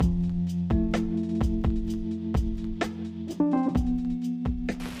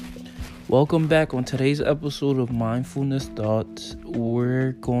Welcome back. On today's episode of Mindfulness Thoughts,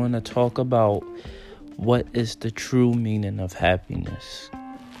 we're going to talk about what is the true meaning of happiness.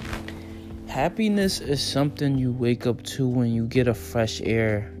 Happiness is something you wake up to when you get a fresh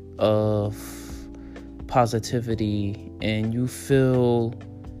air of positivity and you feel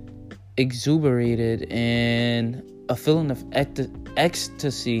exuberated and a feeling of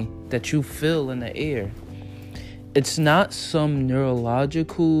ecstasy that you feel in the air. It's not some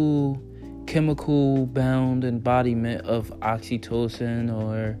neurological chemical bound embodiment of oxytocin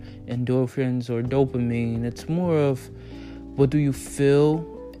or endorphins or dopamine. It's more of what do you feel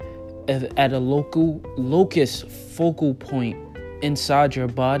at a locus focal point inside your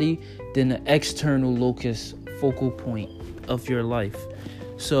body than the external locus focal point of your life.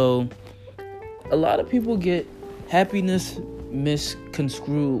 So a lot of people get happiness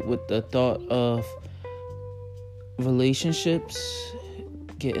misconstrued with the thought of relationships,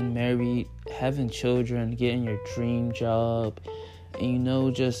 getting married, having children, getting your dream job,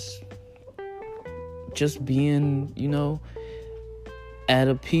 and just being, at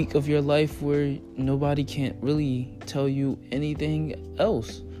a peak of your life where nobody can't really tell you anything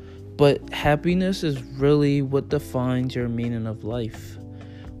else. But happiness is really what defines your meaning of life.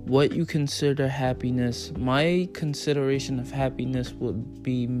 What you consider happiness, my consideration of happiness would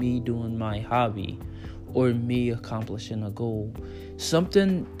be me doing my hobby or me accomplishing a goal.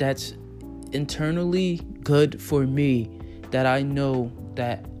 Something that's internally good for me that I know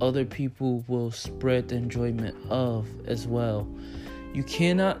that other people will spread the enjoyment of as well. You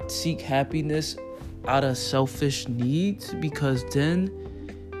cannot seek happiness out of selfish needs, because then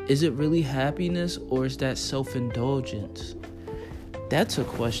is it really happiness or is that self-indulgence? That's a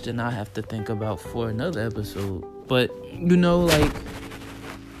question I have to think about for another episode. But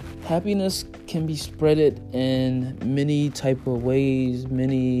happiness can be spreaded in many type of ways,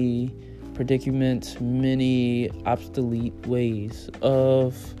 many predicaments, many obsolete ways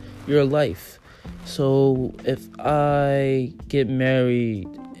of your life. So if I get married,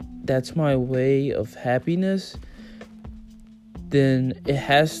 that's my way of happiness, then it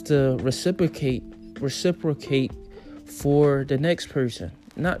has to reciprocate for the next person,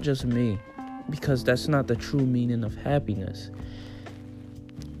 not just me, because that's not the true meaning of happiness.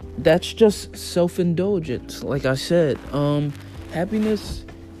 That's just self-indulgence. Like I said, happiness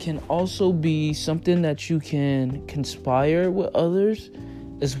can also be something that you can conspire with others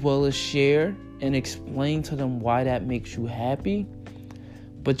as well as share and explain to them why that makes you happy.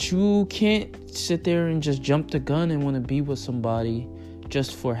 But you can't sit there and just jump the gun and want to be with somebody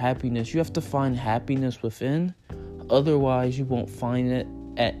just for happiness. You have to find happiness within. Otherwise, you won't find it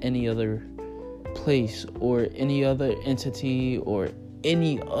at any other place or any other entity or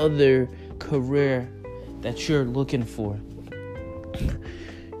any other career that you're looking for.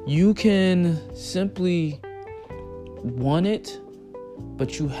 You can simply want it,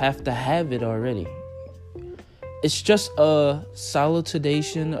 but you have to have it already. It's just a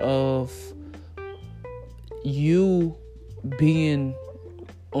solicitation of you being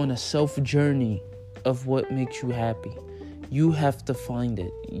on a self journey of what makes you happy. You have to find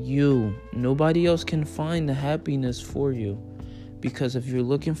it. Nobody else can find the happiness for you. Because if you're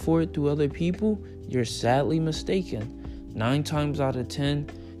looking for it through other people, you're sadly mistaken. 9 times out of 10,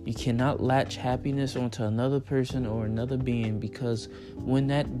 you cannot latch happiness onto another person or another being, because when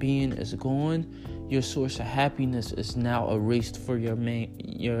that being is gone, your source of happiness is now erased for your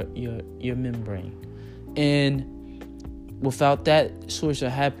membrane. And without that source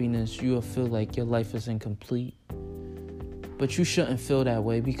of happiness, you will feel like your life is incomplete. But you shouldn't feel that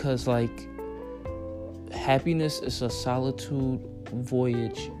way, because happiness is a solitude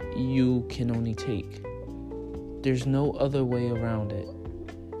voyage you can only take. There's no other way around it.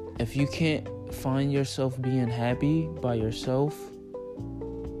 If you can't find yourself being happy by yourself,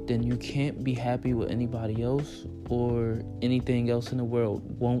 then you can't be happy with anybody else, or anything else in the world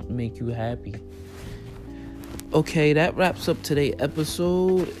won't make you happy. Okay, that wraps up today's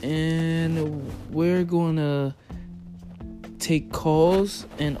episode, and we're going to take calls,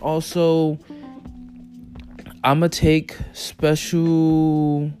 and also I'm going to take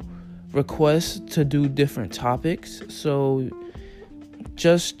special requests to do different topics. So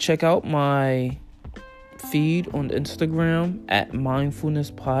just check out my feed on Instagram at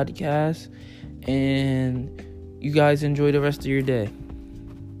Mindfulness Podcast. And you guys enjoy the rest of your day.